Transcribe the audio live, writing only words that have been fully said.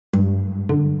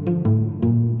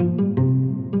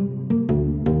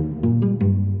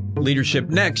Leadership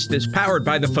Next is powered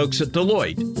by the folks at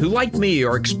Deloitte, who, like me,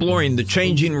 are exploring the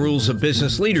changing rules of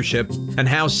business leadership and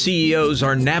how CEOs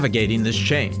are navigating this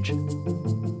change.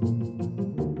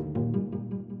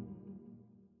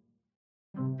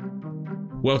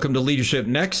 Welcome to Leadership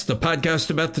Next, the podcast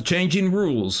about the changing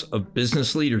rules of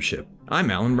business leadership.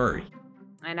 I'm Alan Murray.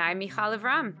 And I'm Michal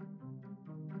Avram.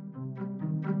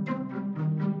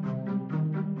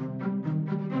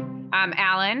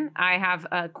 Alan, I have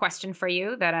a question for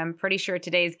you that I'm pretty sure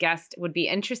today's guest would be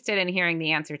interested in hearing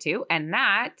the answer to, and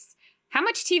that's, how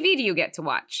much TV do you get to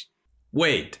watch?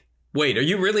 Wait, are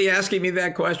you really asking me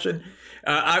that question?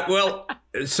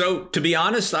 So to be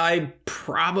honest, I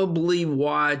probably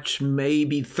watch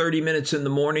maybe 30 minutes in the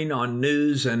morning on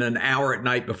news and an hour at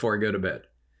night before I go to bed.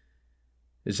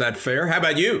 Is that fair? How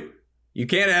about you? You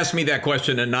can't ask me that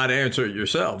question and not answer it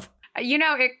yourself. You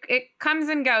know, it comes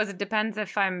and goes. It depends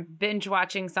if I'm binge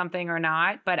watching something or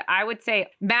not. But I would say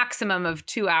maximum of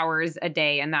 2 hours a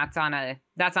day, and that's on a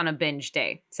binge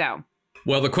day. So.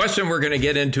 Well, the question we're going to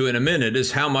get into in a minute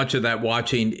is how much of that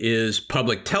watching is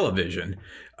public television,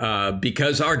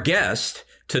 because our guest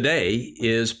today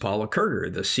is Paula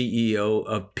Kerger, the CEO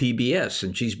of PBS,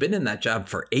 and she's been in that job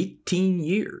for 18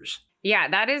 years. Yeah,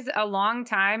 that is a long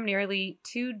time, nearly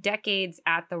 2 decades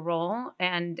at the role.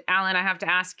 And Alan, I have to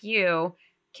ask you,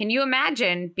 can you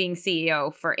imagine being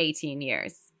CEO for 18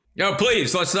 years? No,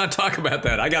 please, let's not talk about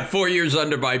that. I got 4 years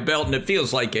under my belt and it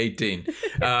feels like 18.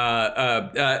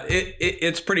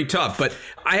 It's pretty tough, but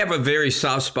I have a very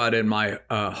soft spot in my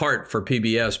heart for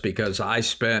PBS because I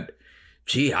spent,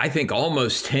 I think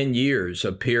almost 10 years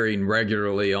appearing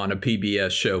regularly on a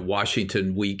PBS show,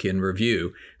 Washington Week in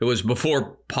Review. It was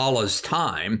before Paula's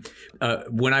time.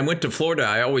 When I went to Florida,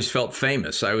 I always felt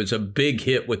famous. I was a big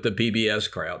hit with the PBS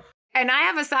crowd. And I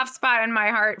have a soft spot in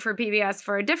my heart for PBS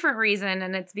for a different reason,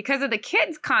 and it's because of the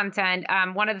kids' content.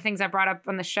 One of the things I brought up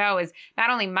on the show is not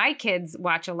only my kids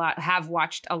have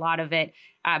watched a lot of it,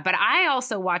 but I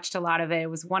also watched a lot of it. It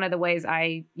was one of the ways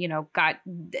I, got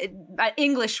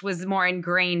English was more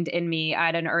ingrained in me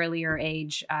at an earlier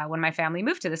age when my family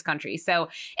moved to this country. So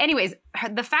anyways,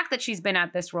 the fact that she's been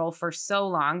at this role for so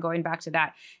long, going back to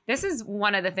that, this is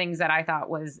one of the things that I thought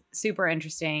was super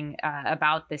interesting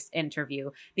about this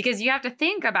interview, because you have to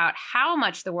think about how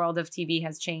much the world of TV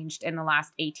has changed in the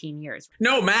last 18 years.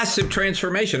 No, massive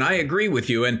transformation. I agree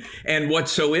with you. And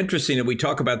what's so interesting, and we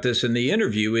talk about this in the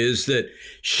interview, is that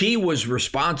she was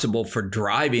responsible for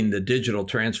driving the digital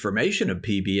transformation of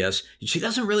PBS. She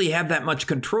doesn't really have that much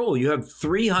control. You have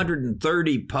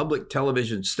 330 public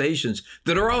television stations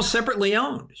that are all separately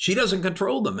owned. She doesn't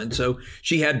control them. And so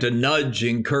she had to nudge,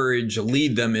 encourage,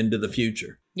 lead them into the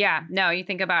future. Yeah, no, you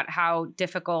think about how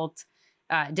difficult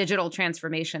digital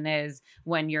transformation is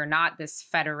when you're not this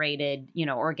federated,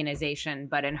 organization.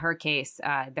 But in her case,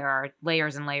 there are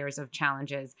layers and layers of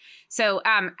challenges. So,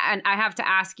 and I have to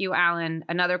ask you, Alan,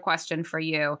 another question for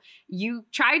you. You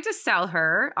tried to sell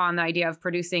her on the idea of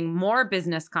producing more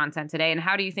business content today. And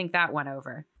how do you think that went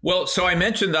over? Well, so I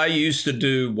mentioned I used to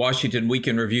do Washington Week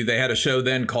in Review. They had a show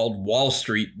then called Wall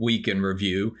Street Week in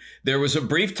Review. There was a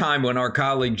brief time when our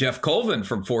colleague Jeff Colvin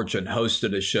from Fortune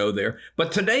hosted a show there.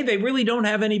 But today they really don't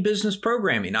have any business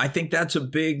programming. I think that's a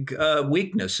big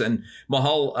weakness. And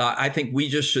Mahal, I think we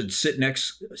just should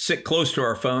sit close to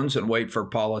our phones and wait for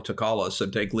Paula to call us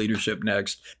and take Leadership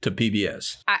Next to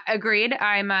PBS. Agreed.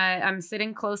 I'm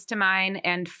sitting close to mine.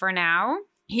 And for now,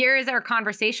 here is our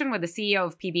conversation with the CEO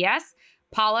of PBS,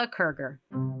 Paula Kerger.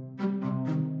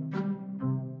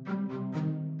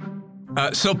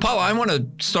 So, Paula, I want to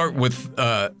start with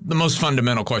the most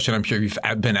fundamental question. I'm sure you've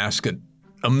been asked it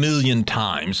a million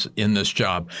times in this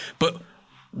job. But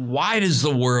why does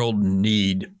the world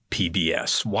need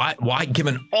PBS? Why,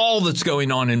 given all that's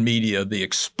going on in media, the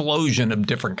explosion of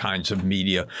different kinds of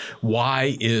media,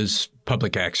 why is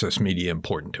public access media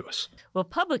important to us? Well,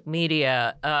 public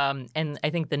media, and I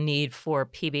think the need for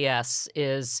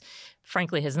PBS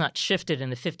frankly, has not shifted in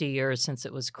the 50 years since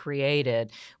it was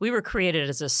created. We were created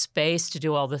as a space to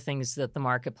do all the things that the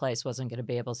marketplace wasn't going to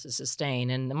be able to sustain.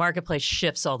 And the marketplace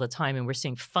shifts all the time, and we're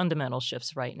seeing fundamental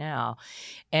shifts right now.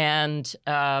 And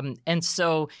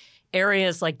so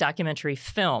areas like documentary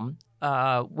film,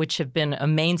 which have been a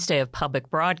mainstay of public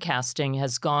broadcasting,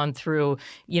 has gone through,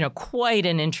 quite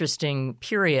an interesting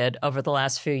period over the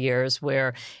last few years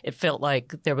where it felt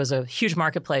like there was a huge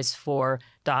marketplace for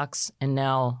docs, and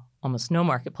now almost no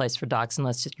marketplace for docs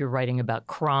unless you're writing about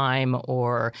crime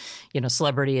or,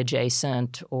 celebrity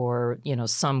adjacent or,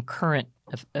 some current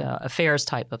affairs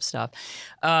type of stuff.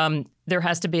 There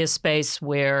has to be a space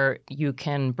where you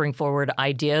can bring forward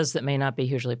ideas that may not be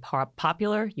hugely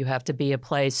popular. There has to be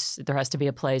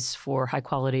a place for high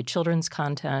quality children's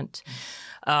content.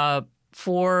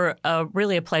 For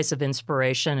really a place of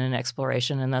inspiration and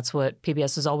exploration, and that's what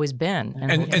PBS has always been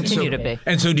and will continue to be.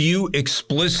 And so do you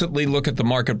explicitly look at the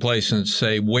marketplace and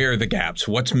say, where are the gaps?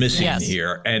 What's missing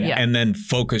here? And then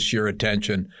focus your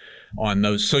attention on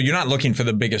those. So you're not looking for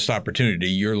the biggest opportunity.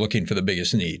 You're looking for the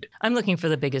biggest need. I'm looking for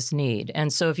the biggest need.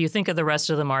 And so if you think of the rest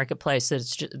of the marketplace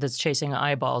that's chasing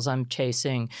eyeballs, I'm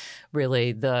chasing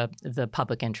really the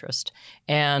public interest.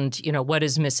 And, what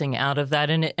is missing out of that?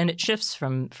 And it shifts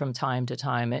from time to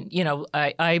time. And,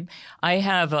 I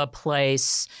have a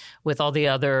place with all the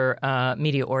other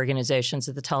media organizations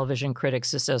at the Television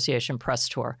Critics Association press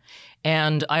tour.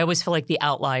 And I always feel like the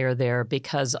outlier there,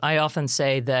 because I often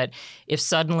say that if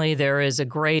suddenly there is a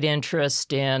great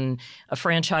interest in a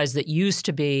franchise that used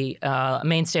to be a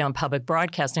mainstay on public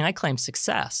broadcasting, I claim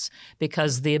success,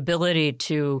 because the ability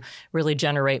to really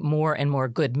generate more and more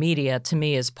good media, to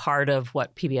me, is part of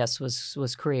what PBS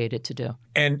was created to do.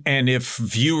 And if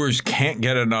viewers can't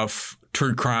get enough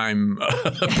true crime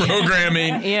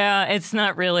programming. Yeah, it's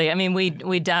not really. I mean,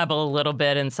 we dabble a little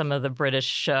bit in some of the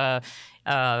British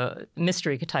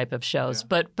mystery type of shows,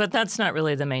 but that's not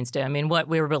really the mainstay. I mean, what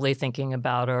we're really thinking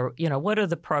about are, what are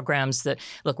the programs that,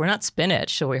 look, we're not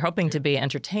spinach, so we're hoping to be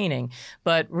entertaining,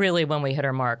 but really when we hit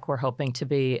our mark, we're hoping to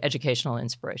be educational,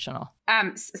 inspirational.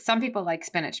 Some people like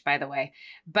spinach, by the way,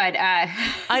 but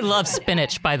I love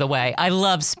spinach, by the way. I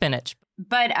love spinach.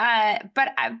 But I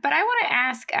want to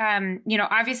ask,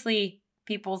 obviously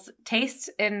people's tastes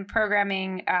in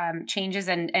programming changes.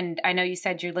 And I know you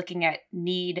said you're looking at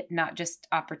need, not just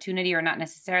opportunity, or not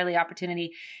necessarily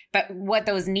opportunity, but what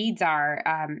those needs are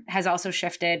has also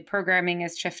shifted. Programming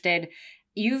has shifted.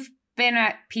 You've been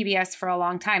at PBS for a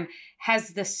long time. Has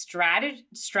the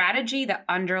strategy, the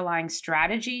underlying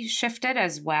strategy, shifted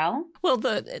as well? Well,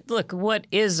 look, what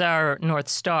is our North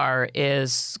Star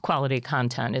is quality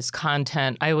content, is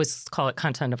content. I always call it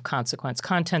content of consequence,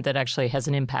 content that actually has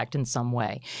an impact in some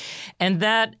way. And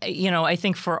that, I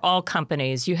think for all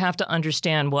companies, you have to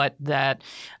understand what that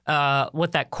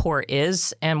core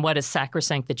is and what is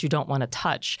sacrosanct that you don't want to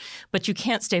touch. But you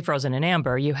can't stay frozen in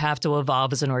amber. You have to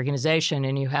evolve as an organization,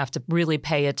 and you have to really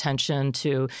pay attention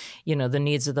to, the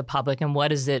needs of the public and what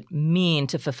does it mean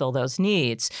to fulfill those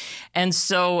needs. And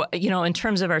so, in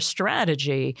terms of our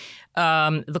strategy,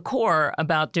 the core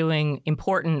about doing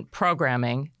important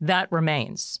programming, that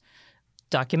remains.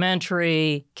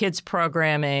 Documentary, kids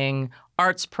programming,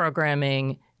 arts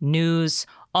programming, news,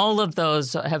 all of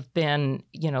those have been,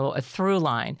 a through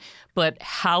line. But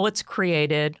how it's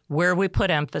created, where we put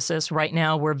emphasis. Right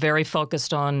now, we're very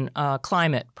focused on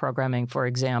climate programming, for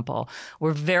example.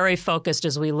 We're very focused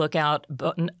as we look out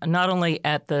not only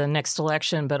at the next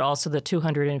election, but also the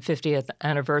 250th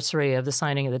anniversary of the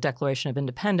signing of the Declaration of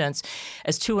Independence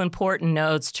as two important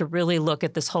nodes to really look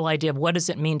at this whole idea of what does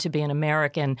it mean to be an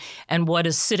American and what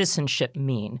does citizenship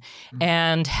mean,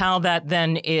 and how that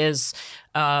then is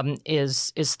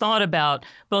thought about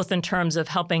both in terms of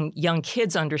helping young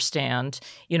kids understand,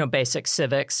 basic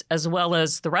civics, as well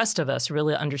as the rest of us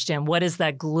really understand what is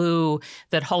that glue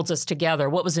that holds us together,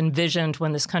 what was envisioned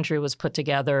when this country was put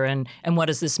together, and what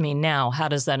does this mean now? How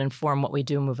does that inform what we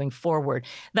do moving forward?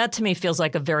 That to me feels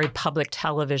like a very public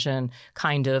television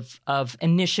kind of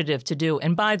initiative to do.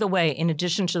 And by the way, in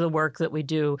addition to the work that we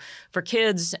do for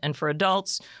kids and for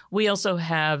adults, we also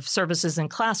have services in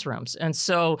classrooms. And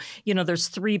so, there's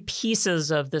three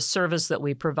pieces of the service that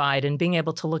we provide, and being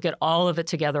able to look at all of it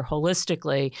together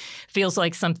holistically feels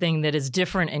like something that is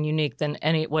different and unique than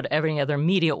what every other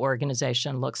media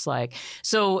organization looks like.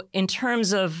 So in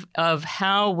terms of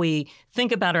how we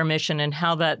think about our mission and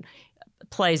how that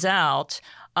plays out,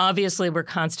 obviously we're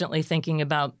constantly thinking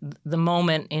about the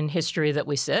moment in history that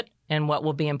we sit and what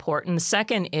will be important. The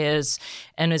second is,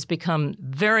 and has become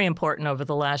very important over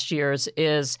the last years,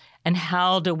 is and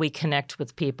how do we connect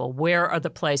with people? Where are the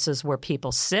places where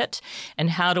people sit? And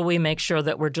how do we make sure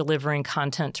that we're delivering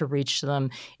content to reach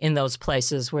them in those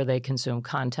places where they consume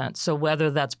content? So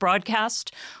whether that's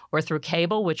broadcast or through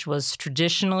cable, which was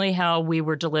traditionally how we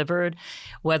were delivered,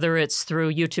 whether it's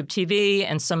through YouTube TV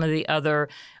and some of the other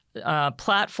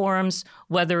platforms,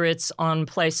 whether it's on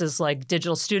places like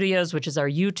Digital Studios, which is our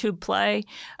YouTube play,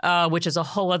 which is a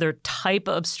whole other type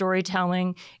of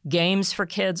storytelling, games for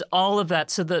kids, all of that.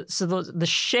 So the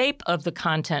shape of the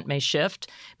content may shift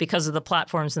because of the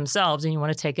platforms themselves, and you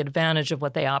want to take advantage of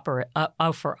what they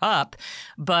offer up.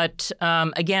 But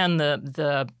again,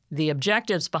 the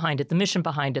objectives behind it, the mission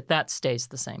behind it, that stays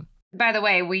the same. By the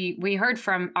way, we heard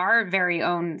from our very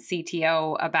own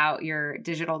CTO about your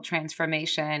digital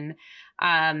transformation,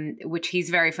 which he's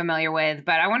very familiar with.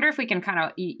 But I wonder if we can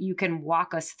you can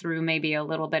walk us through maybe a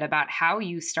little bit about how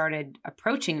you started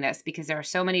approaching this, because there are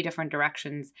so many different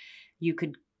directions you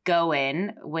could go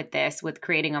in with this, with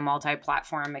creating a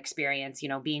multi-platform experience,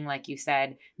 being, like you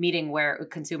said, meeting where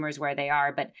consumers where they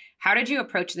are. But how did you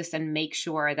approach this and make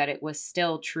sure that it was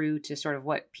still true to sort of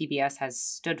what PBS has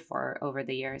stood for over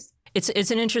the years?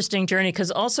 It's an interesting journey,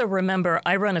 because also remember,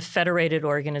 I run a federated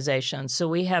organization. So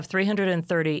we have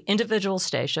 330 individual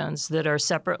stations that are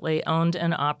separately owned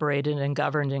and operated and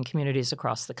governed in communities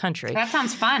across the country. That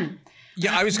sounds fun.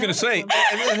 Yeah, I was going to say,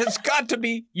 it's got to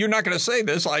be, you're not going to say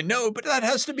this, I know, but that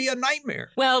has to be a nightmare.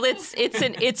 Well, it's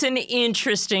an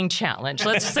interesting challenge.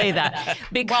 Let's say that.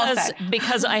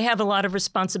 Because I have a lot of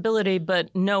responsibility, but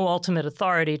no ultimate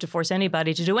authority to force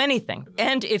anybody to do anything.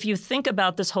 And if you think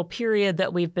about this whole period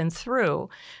that we've been through,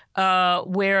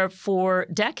 where for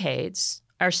decades,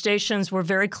 our stations were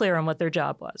very clear on what their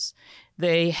job was.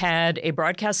 They had a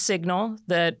broadcast signal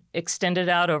that extended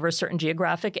out over a certain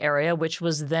geographic area, which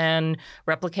was then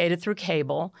replicated through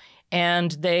cable. And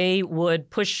they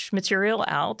would push material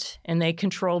out, and they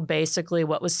controlled basically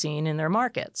what was seen in their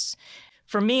markets.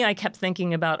 For me, I kept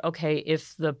thinking about, okay,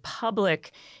 if the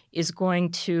public is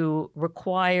going to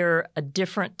require a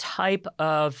different type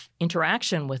of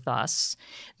interaction with us,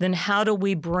 then how do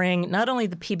we bring not only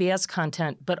the PBS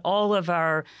content, but all of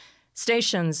our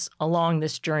stations along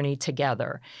this journey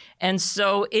together? And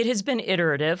so it has been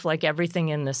iterative, like everything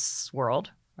in this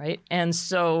world, right? And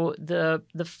so the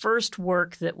first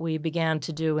work that we began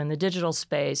to do in the digital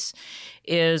space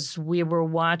is we were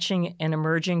watching an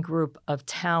emerging group of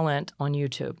talent on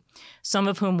YouTube, some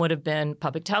of whom would have been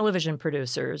public television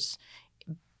producers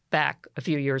back a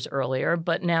few years earlier,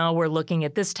 but now we're looking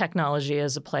at this technology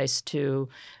as a place to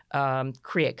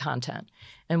create content.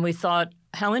 And we thought,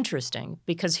 how interesting,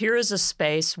 because here is a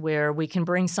space where we can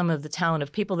bring some of the talent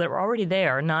of people that were already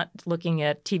there, not looking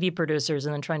at TV producers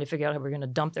and then trying to figure out how we're going to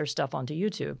dump their stuff onto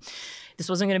YouTube. This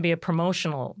wasn't going to be a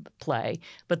promotional play,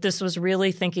 but this was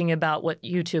really thinking about what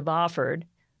YouTube offered,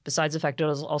 besides the fact that it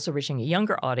was also reaching a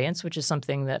younger audience, which is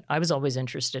something that I was always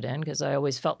interested in, because I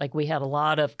always felt like we had a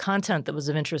lot of content that was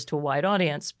of interest to a wide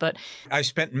audience. But I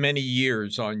spent many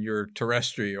years on your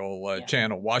terrestrial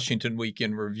channel, Washington Week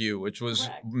in Review, which was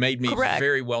made me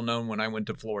very well known when I went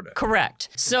to Florida. Correct.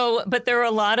 So, but there are a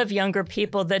lot of younger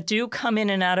people that do come in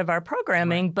and out of our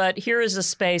programming, but here is a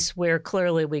space where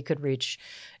clearly we could reach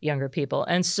younger people.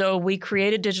 And so we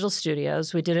created digital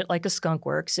studios. We did it like a skunk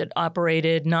works. It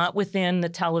operated not within the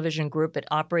television group. It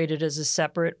operated as a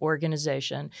separate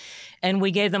organization. And we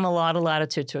gave them a lot of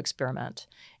latitude to experiment.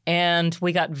 And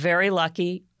we got very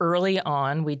lucky early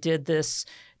on. We did this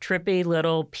trippy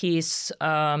little piece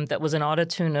that was an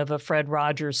auto-tune of a Fred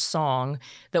Rogers song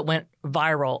that went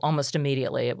viral almost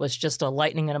immediately. It was just a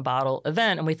lightning in a bottle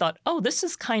event. And we thought, oh, this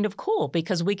is kind of cool,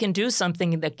 because we can do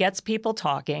something that gets people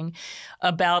talking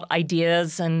about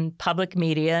ideas and public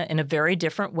media in a very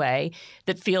different way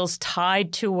that feels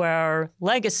tied to our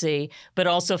legacy, but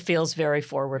also feels very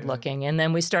forward-looking. And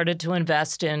then we started to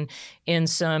invest in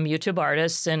some YouTube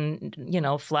artists, and,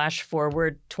 flash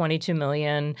forward 22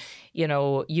 million,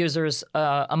 users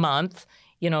a month,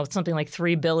 something like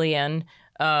 3 billion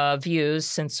views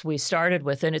since we started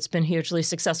with it. It's been hugely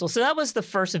successful. So that was the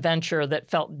first venture that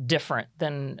felt different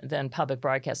than public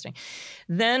broadcasting.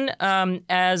 Then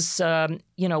as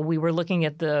we were looking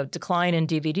at the decline in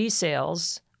DVD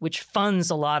sales, which funds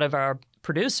a lot of our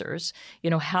producers,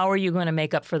 how are you going to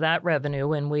make up for that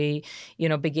revenue? And we,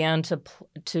 began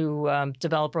to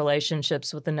develop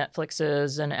relationships with the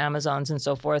Netflixes and Amazons and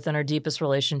so forth. And our deepest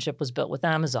relationship was built with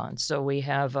Amazon. So we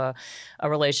have a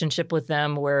relationship with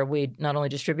them where we not only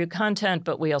distribute content,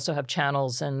 but we also have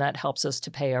channels, and that helps us to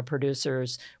pay our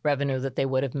producers revenue that they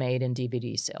would have made in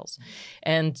DVD sales.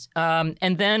 And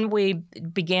then we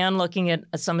began looking at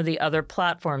some of the other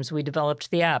platforms. We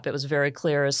developed the app. It was very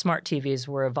clear as smart TVs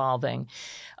were evolving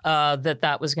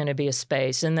that was going to be a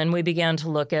space. And then we began to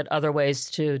look at other ways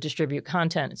to distribute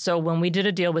content. So when we did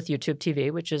a deal with YouTube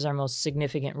TV, which is our most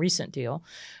significant recent deal,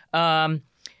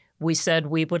 we said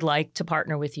we would like to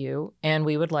partner with you, and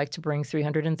we would like to bring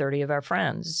 330 of our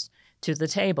friends to the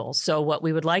table. So what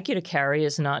we would like you to carry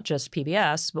is not just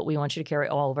PBS, but we want you to carry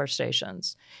all of our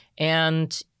stations.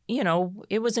 And,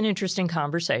 it was an interesting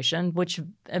conversation, which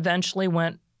eventually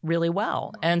went really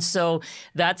well. And so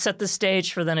that set the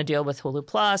stage for then a deal with Hulu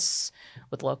Plus,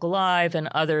 with Local Live, and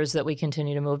others that we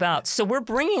continue to move out. So we're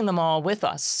bringing them all with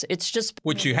us. It's just...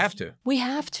 Which you have to. We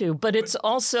have to. But it's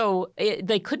also...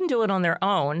 they couldn't do it on their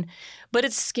own. But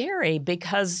it's scary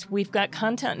because we've got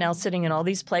content now sitting in all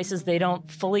these places they don't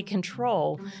fully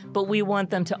control, but we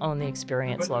want them to own the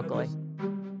experience locally.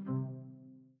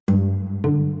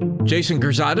 Jason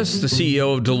Gerzatis, the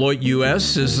CEO of Deloitte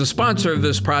US, is the sponsor of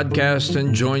this podcast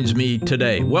and joins me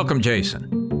today. Welcome,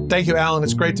 Jason. Thank you, Alan.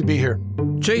 It's great to be here.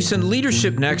 Jason,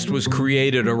 Leadership Next was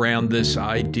created around this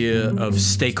idea of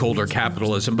stakeholder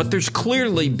capitalism, but there's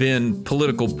clearly been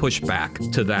political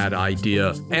pushback to that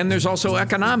idea. And there's also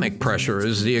economic pressure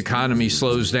as the economy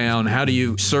slows down. How do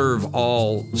you serve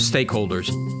all stakeholders?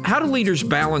 How do leaders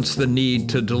balance the need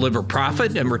to deliver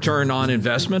profit and return on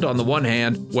investment on the one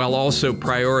hand, while also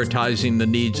prioritizing the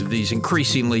needs of these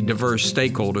increasingly diverse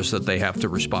stakeholders that they have to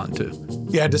respond to?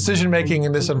 Yeah, decision-making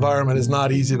in this environment is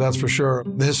not easy, that's for sure.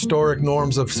 The historic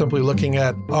norms of simply looking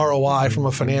at ROI from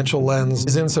a financial lens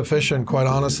is insufficient, quite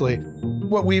honestly.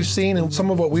 What we've seen and some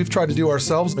of what we've tried to do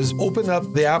ourselves is open up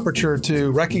the aperture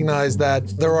to recognize that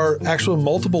there are actually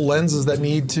multiple lenses that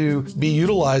need to be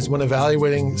utilized when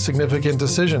evaluating significant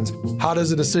decisions. How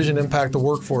does a decision impact the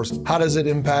workforce? How does it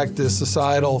impact the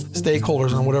societal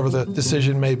stakeholders on whatever the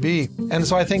decision may be? And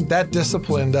so I think that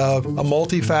discipline of a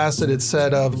multifaceted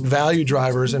set of value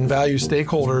drivers and value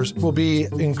stakeholders will be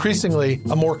increasingly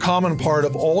a more common part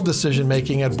of all decision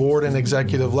making at board and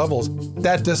executive levels.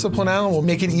 That discipline, Alan, will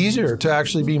make it easier to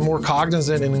actually be more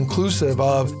cognizant and inclusive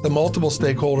of the multiple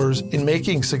stakeholders in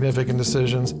making significant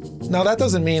decisions. Now, that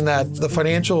doesn't mean that the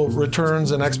financial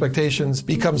returns and expectations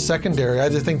become secondary. I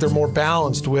just think they're more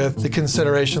balanced with the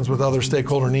considerations with other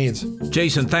stakeholder needs.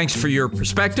 Jason, thanks for your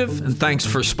perspective, and thanks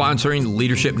for sponsoring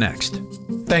Leadership Next.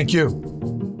 Thank you.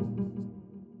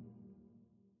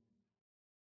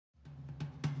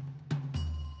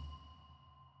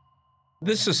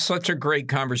 This is such a great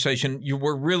conversation. You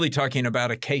were really talking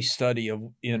about a case study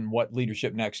in what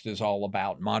Leadership Next is all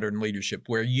about, modern leadership,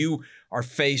 where you are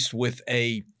faced with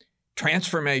a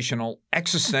transformational,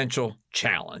 existential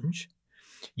challenge.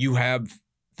 You have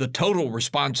the total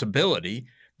responsibility,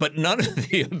 but none of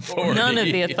the authority. None of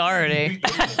the authority.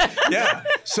 Yeah.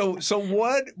 So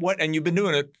what, and you've been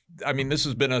doing it, I mean, this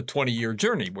has been a 20-year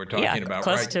journey we're talking about,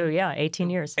 close right? to,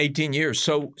 18 years. 18 years.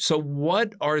 So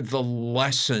what are the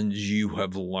lessons you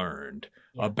have learned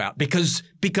about, because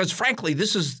frankly,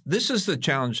 this is the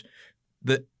challenge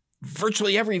that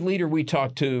virtually every leader we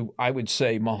talk to, I would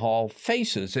say, Mahal,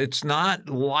 faces. It's not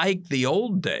like the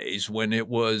old days when it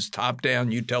was top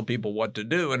down, you tell people what to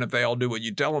do, and if they all do what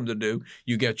you tell them to do,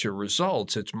 you get your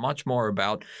results. It's much more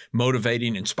about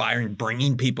motivating, inspiring,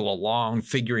 bringing people along,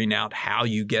 figuring out how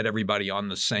you get everybody on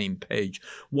the same page.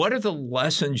 What are the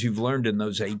lessons you've learned in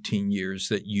those 18 years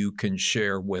that you can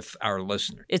share with our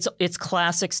listeners? It's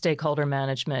classic stakeholder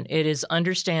management. It is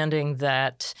understanding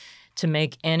that to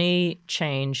make any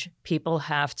change, people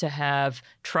have to have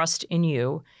trust in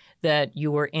you, that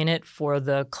you are in it for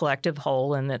the collective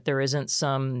whole and that there isn't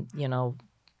some,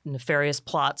 nefarious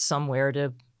plot somewhere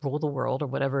to rule the world or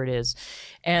whatever it is.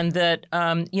 And that,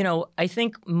 I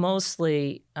think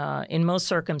mostly in most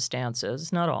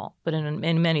circumstances, not all, but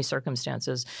in many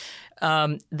circumstances,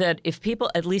 that if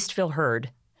people at least feel heard,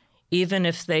 even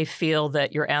if they feel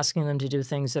that you're asking them to do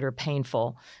things that are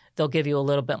painful, they'll give you a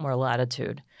little bit more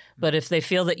latitude. But if they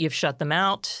feel that you've shut them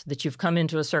out, that you've come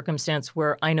into a circumstance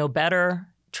where I know better,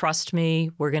 trust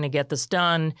me, we're going to get this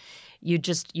done,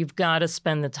 you've got to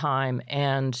spend the time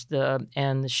and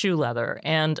the shoe leather.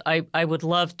 And I would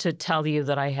love to tell you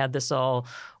that I had this all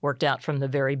worked out from the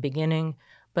very beginning,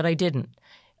 but I didn't.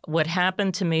 What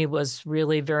happened to me was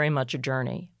really very much a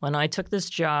journey. When I took this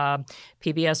job,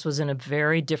 PBS was in a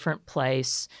very different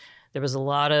place. There was a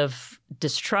lot of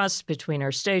distrust between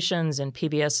our stations, and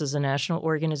PBS is a national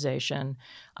organization.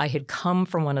 I had come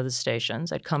from one of the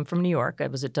stations. I'd come from New York. I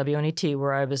was at WNET,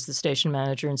 where I was the station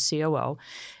manager and COO.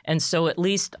 And so at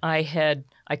least I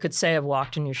could say I've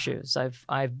walked in your shoes.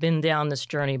 I've been down this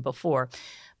journey before.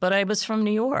 But I was from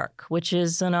New York, which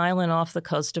is an island off the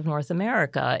coast of North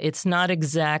America. It's not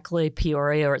exactly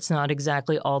Peoria, or it's not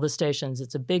exactly all the stations.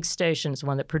 It's a big station. It's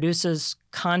one that produces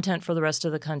content for the rest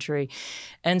of the country.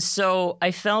 And so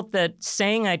I felt that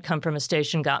saying I'd come from a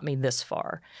station got me this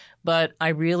far. But I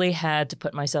really had to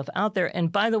put myself out there.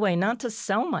 And by the way, not to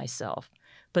sell myself,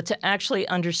 but to actually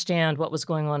understand what was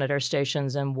going on at our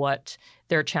stations and what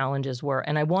their challenges were.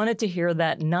 And I wanted to hear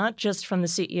that not just from the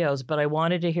CEOs, but I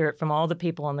wanted to hear it from all the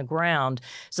people on the ground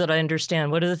so that I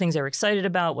understand what are the things they were excited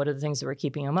about, what are the things that were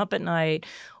keeping them up at night,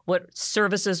 what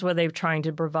services were they trying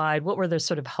to provide, what were their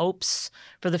sort of hopes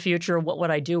for the future, what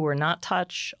would I do or not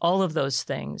touch, all of those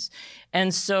things.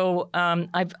 And so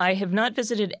I have not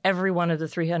visited every one of the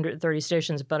 330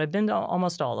 stations, but I've been to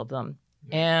almost all of them.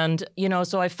 And,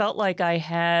 so I felt like I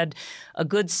had a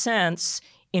good sense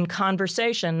in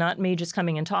conversation, not me just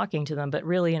coming and talking to them, but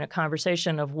really in a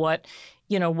conversation of what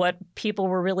people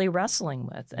were really wrestling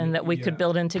with and that we could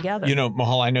build in together.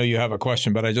 Mahal, I know you have a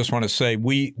question, but I just want to say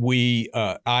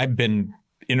I've been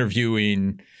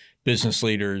interviewing business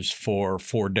leaders for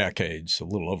 4 decades, a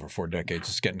little over 4 decades.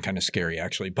 It's getting kind of scary,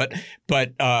 actually. But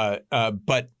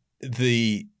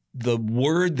the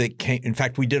word that came, in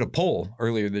fact, we did a poll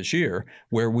earlier this year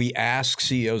where we asked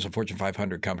CEOs of Fortune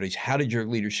 500 companies, how did your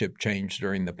leadership change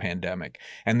during the pandemic?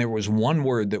 And there was one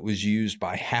word that was used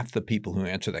by half the people who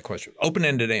answered that question.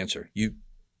 Open-ended answer. You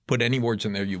put any words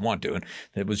in there you want to. And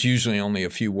it was usually only a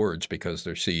few words because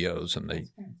they're CEOs and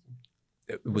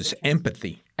it was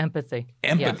empathy.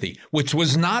 Empathy, which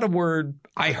was not a word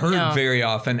I heard very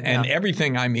often. And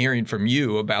everything I'm hearing from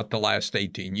you about the last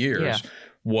 18 years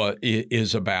what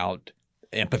is about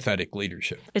empathetic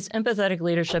leadership. It's empathetic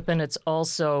leadership, and it's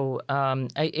also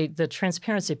the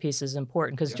transparency piece is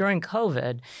important because during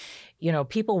COVID,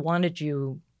 people wanted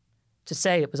you to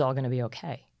say it was all going to be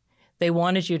okay. They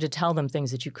wanted you to tell them things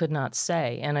that you could not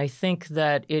say. And I think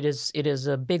that it is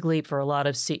a big leap for a lot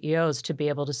of CEOs to be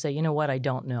able to say, you know what, I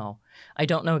don't know. I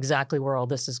don't know exactly where all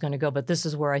this is going to go, but this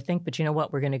is where I think, but you know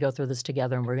what, we're going to go through this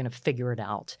together and we're going to figure it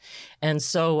out. And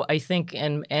so I think,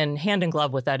 and hand in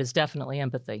glove with that is definitely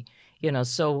empathy.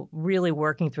 So really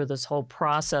working through this whole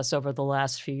process over the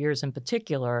last few years in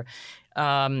particular,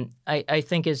 I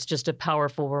think is just a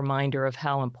powerful reminder of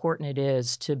how important it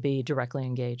is to be directly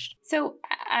engaged. So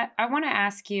I want to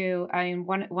ask you,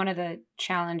 one of the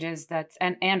challenges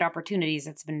and opportunities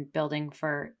that's been building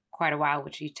for quite a while,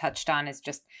 which you touched on, is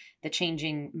just the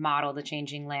changing model, the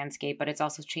changing landscape, but it's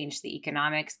also changed the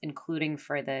economics, including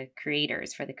for the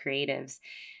creators, for the creatives.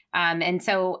 And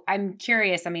so I'm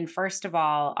curious, first of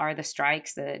all, are the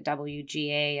strikes, the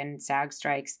WGA and SAG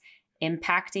strikes,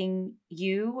 impacting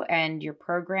you and your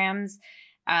programs?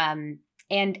 And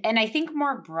I think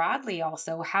more broadly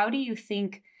also, how do you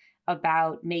think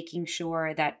about making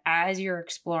sure that as you're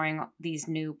exploring these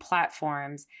new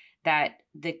platforms, that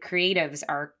the creatives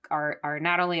are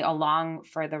not only along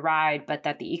for the ride, but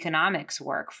that the economics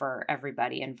work for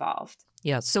everybody involved?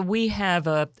 Yeah, so we have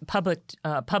a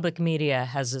public media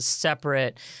has a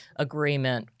separate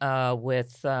agreement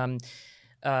with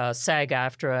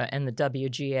SAG-AFTRA and the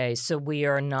WGA, so we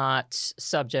are not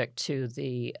subject to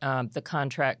the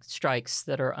contract strikes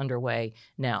that are underway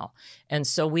now, and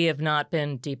so we have not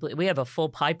been deeply. We have a full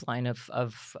pipeline of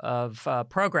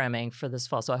programming for this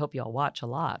fall, so I hope you all watch a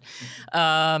lot.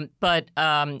 But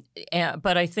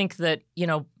I think that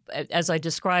as I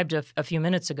described a few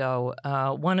minutes ago,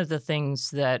 one of the things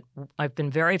that I've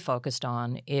been very focused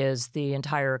on is the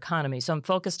entire economy. So I'm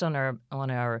focused on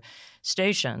our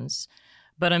stations.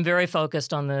 But I'm very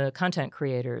focused on the content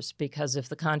creators, because if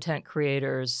the content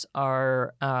creators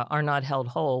are not held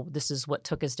whole, this is what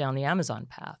took us down the Amazon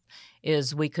path,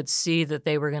 is we could see that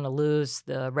they were going to lose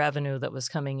the revenue that was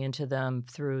coming into them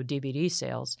through DVD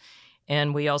sales.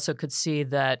 And we also could see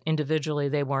that individually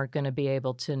they weren't going to be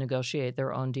able to negotiate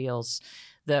their own deals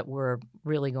that were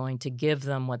really going to give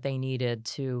them what they needed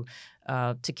to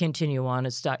continue on.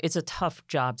 It's a tough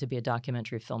job to be a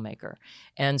documentary filmmaker.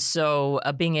 And so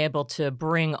being able to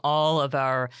bring all of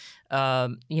our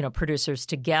producers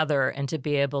together and to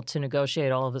be able to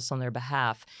negotiate all of this on their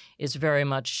behalf is very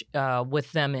much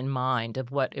with them in mind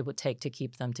of what it would take to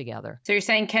keep them together. So you're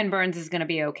saying Ken Burns is going to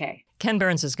be okay? Ken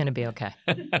Burns is going to be okay.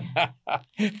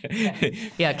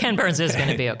 Yeah, Ken Burns is going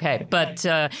to be okay. But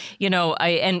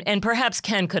and perhaps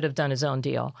Ken could have done his own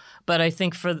deal. But I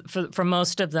think for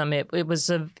most of them, it was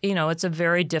it's a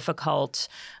very difficult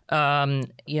path,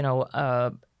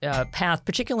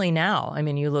 particularly now. I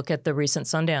mean, you look at the recent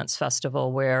Sundance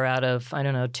Festival, where out of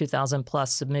 2,000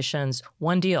 plus submissions,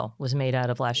 one deal was made out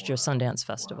of last year's Sundance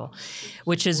Festival,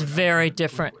 which is very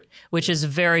different. Which is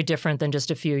very different than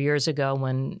just a few years ago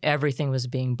when everything was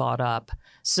being bought up.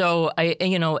 So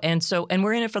and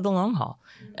we're in it for the long haul.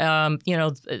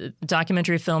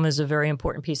 Documentary film is a very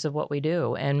important piece of what we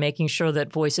do, and making sure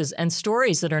that voices and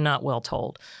stories that are not well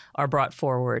told are brought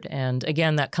forward. And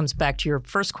again, that comes back to your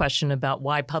first question about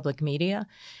why public media.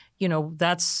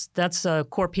 that's a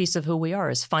core piece of who we are,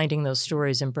 is finding those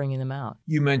stories and bringing them out.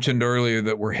 You mentioned earlier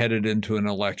that we're headed into an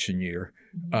election year.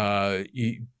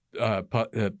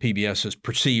 PBS is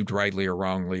perceived, rightly or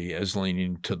wrongly, as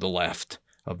leaning to the left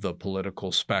of the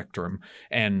political spectrum,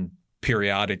 and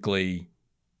periodically,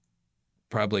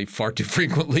 probably far too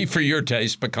frequently for your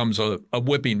taste, becomes a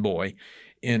whipping boy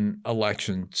in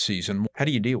election season. How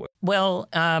do you deal with it? Well,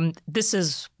 this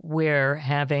is where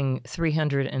having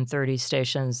 330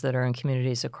 stations that are in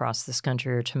communities across this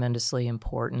country are tremendously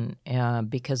important,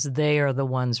 because they are the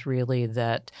ones really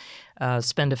that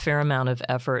spend a fair amount of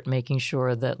effort making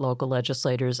sure that local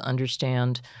legislators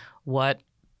understand what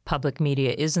public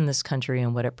media is in this country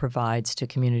and what it provides to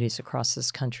communities across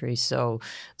this country. So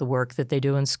the work that they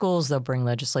do in schools, they'll bring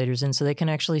legislators in so they can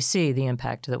actually see the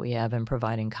impact that we have in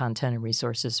providing content and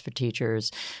resources for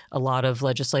teachers. A lot of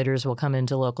legislators will come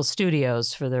into local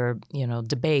studios for their,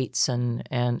 debates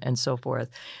and so forth.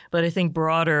 But I think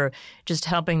broader, just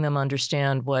helping them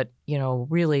understand what,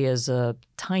 really is a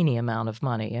tiny amount of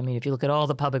money. I mean, if you look at all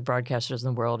the public broadcasters in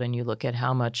the world and you look at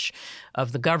how much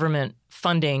of the government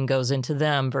funding goes into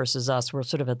them versus us, we're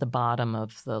sort of at the bottom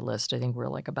of the list. I think we're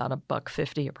like about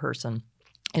 $1.50 a person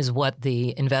is what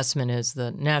the investment is,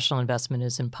 the national investment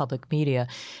is in public media.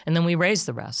 And then we raise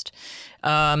the rest.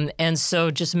 And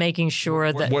so just making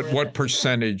sure that— What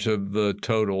percentage of the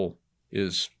total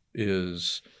is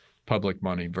public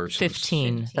money versus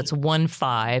 15. That's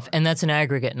 1.5, and that's an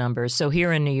aggregate number. So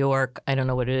here in New York, I don't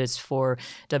know what it is for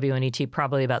WNET,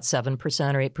 probably about 7% or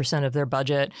 8% of their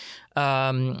budget.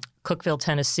 Cookeville,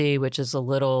 Tennessee, which is a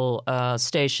little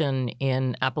station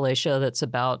in Appalachia that's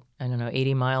about,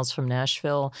 80 miles from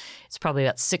Nashville. It's probably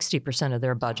about 60% of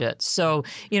their budget. So,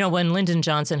 when Lyndon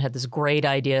Johnson had this great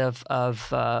idea of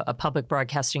a public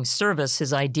broadcasting service,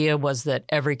 his idea was that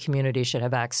every community should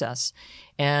have access.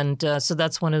 And so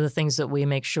that's one of the things that we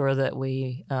make sure that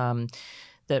we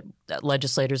that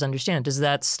legislators understand. Does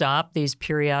that stop these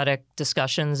periodic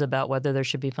discussions about whether there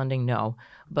should be funding? No.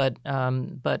 But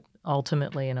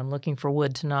ultimately, and I'm looking for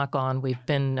wood to knock on, we've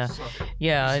been,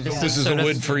 This is a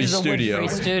wood-free studio.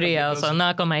 So I'll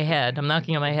knock on my head. I'm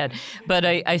knocking on my head. But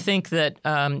I think that,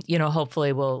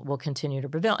 hopefully we'll continue to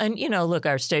prevail. And, look,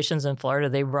 our stations in Florida,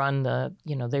 they run a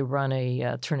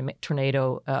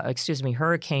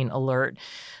hurricane alert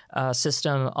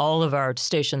system. All of our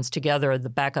stations together are the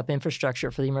backup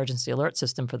infrastructure for the emergency alert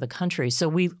system for the country. So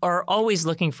we are always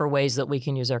looking for ways that we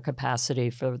can use our capacity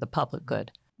for the public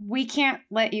good. We can't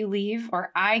let you leave,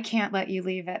 or I can't let you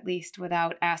leave at least,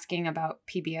 without asking about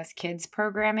PBS Kids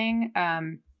programming.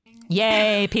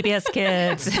 Yay, PBS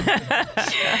Kids.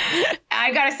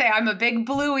 I got to say, I'm a big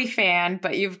Bluey fan,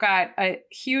 but you've got a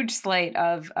huge slate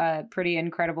of pretty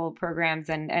incredible programs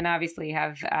and obviously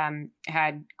have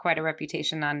had quite a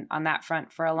reputation on that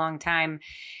front for a long time.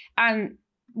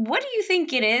 What do you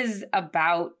think it is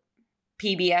about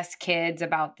PBS Kids,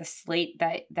 about the slate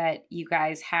that you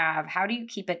guys have? How do you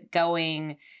keep it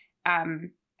going? How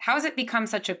has it become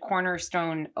such a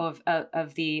cornerstone of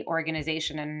the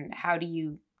organization, and how do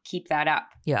you keep that up?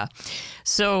 Yeah.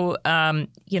 So,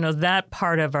 that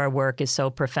part of our work is so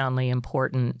profoundly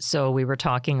important. So we were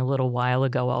talking a little while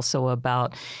ago also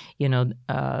about,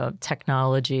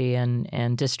 technology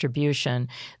and distribution.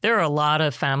 There are a lot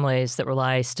of families that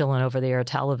rely still on over-the-air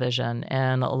television,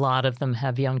 and a lot of them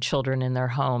have young children in their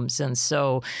homes. And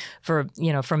so for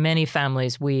many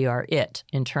families, we are it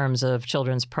in terms of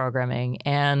children's programming.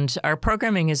 And our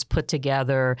programming is put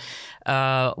together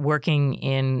working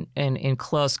in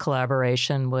close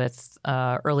collaboration with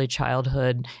early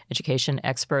childhood education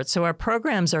experts. So our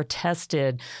programs are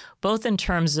tested both in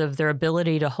terms of their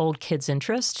ability to hold kids'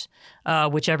 interest,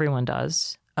 which everyone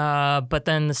does. But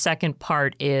then the second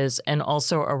part is, and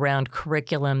also around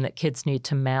curriculum that kids need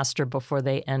to master before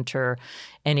they enter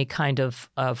any kind of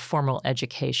formal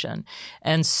education.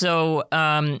 And so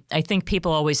I think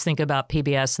people always think about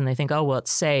PBS and they think, oh, well,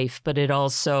 it's safe, but it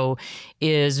also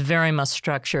is very much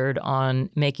structured on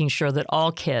making sure that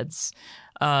all kids,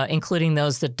 including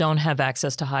those that don't have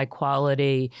access to high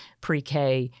quality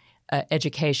pre-K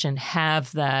education,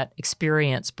 have that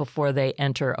experience before they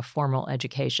enter a formal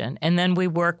education. And then we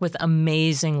work with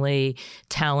amazingly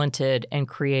talented and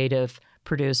creative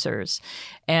producers.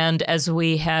 And as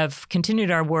we have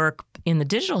continued our work in the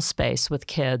digital space with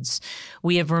kids,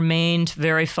 we have remained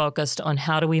very focused on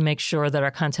how do we make sure that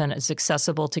our content is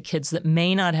accessible to kids that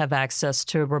may not have access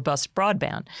to robust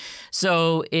broadband.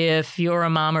 So if you're a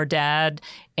mom or dad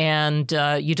and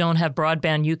you don't have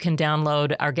broadband, you can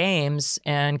download our games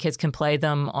and kids can play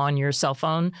them on your cell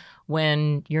phone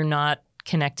when you're not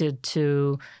connected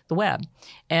to the web.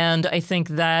 And I think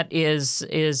that is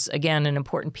again an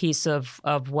important piece of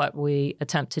what we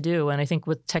attempt to do. And I think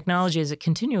with technology as it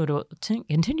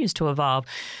continues to evolve,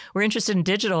 we're interested in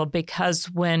digital because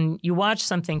when you watch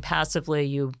something passively,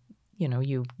 you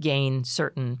gain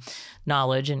certain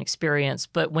knowledge and experience.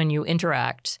 But when you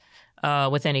interact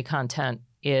with any content,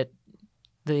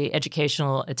 the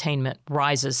educational attainment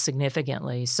rises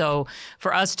significantly. So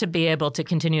for us to be able to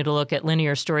continue to look at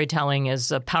linear storytelling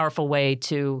as a powerful way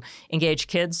to engage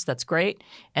kids, that's great.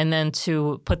 And then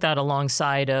to put that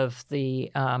alongside of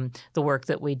the work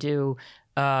that we do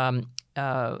in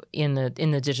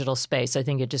the digital space, I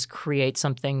think it just creates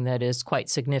something that is quite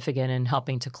significant in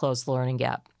helping to close the learning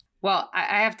gap. Well,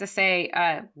 I have to say,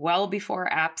 well before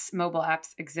mobile apps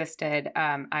existed,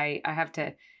 I have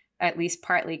to at least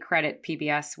partly credit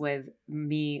PBS with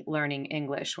me learning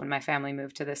English when my family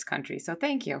moved to this country. So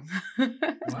thank you.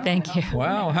 Thank you.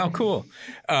 Wow, how cool.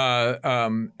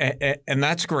 And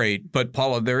that's great. But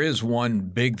Paula, there is one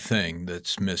big thing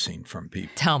that's missing from people.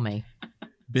 Tell me.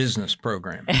 Business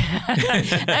program.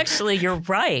 Actually, you're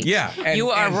right. Yeah.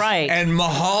 You are right. And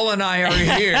Mahal and I are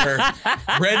here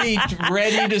ready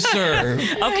to serve.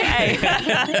 Okay.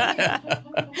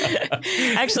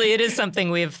 Actually, it is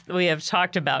something we have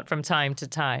talked about from time to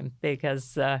time because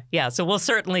so we'll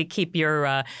certainly keep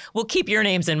your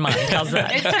names in mind. How's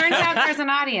that? It turns out there's an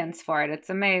audience for it. It's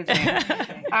amazing.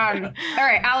 All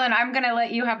right, Alan, I'm going to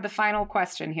let you have the final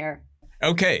question here.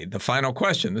 Okay, the final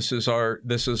question. This is our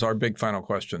big final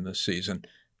question this season.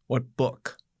 What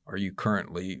book are you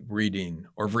currently reading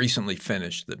or recently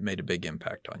finished that made a big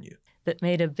impact on you? That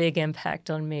made a big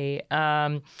impact on me.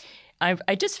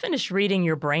 I just finished reading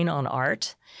Your Brain on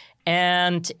Art,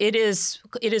 and it is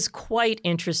quite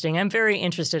interesting. I'm very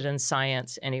interested in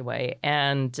science anyway,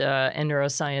 and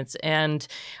neuroscience, and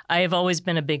I have always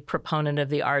been a big proponent of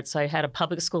the arts. I had a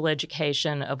public school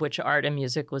education of which art and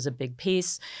music was a big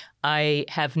piece. I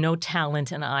have no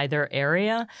talent in either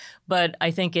area, but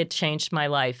I think it changed my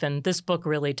life. And this book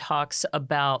really talks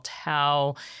about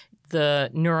how the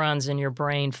neurons in your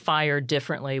brain fire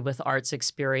differently with arts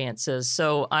experiences.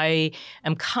 So I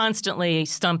am constantly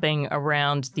stumping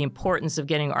around the importance of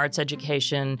getting arts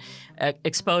education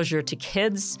exposure to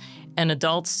kids and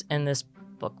adults, and this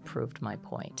book proved my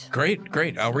point. Great.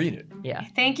 I'll read it. Yeah.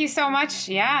 Thank you so much.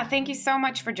 Yeah, thank you so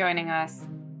much for joining us.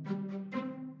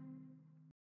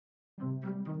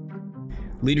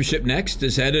 Leadership Next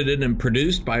is edited and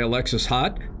produced by Alexis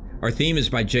Hott. Our theme is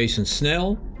by Jason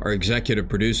Snell. Our executive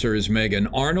producer is Megan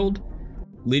Arnold.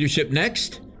 Leadership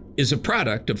Next is a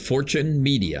product of Fortune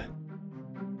Media.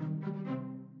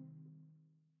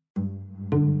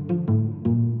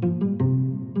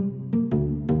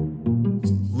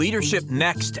 Leadership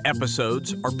Next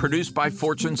episodes are produced by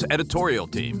Fortune's editorial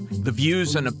team. The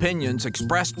views and opinions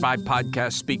expressed by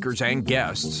podcast speakers and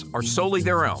guests are solely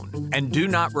their own and do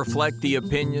not reflect the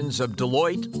opinions of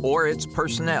Deloitte or its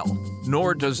personnel,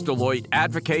 nor does Deloitte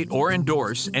advocate or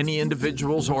endorse any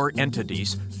individuals or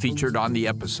entities featured on the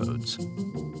episodes.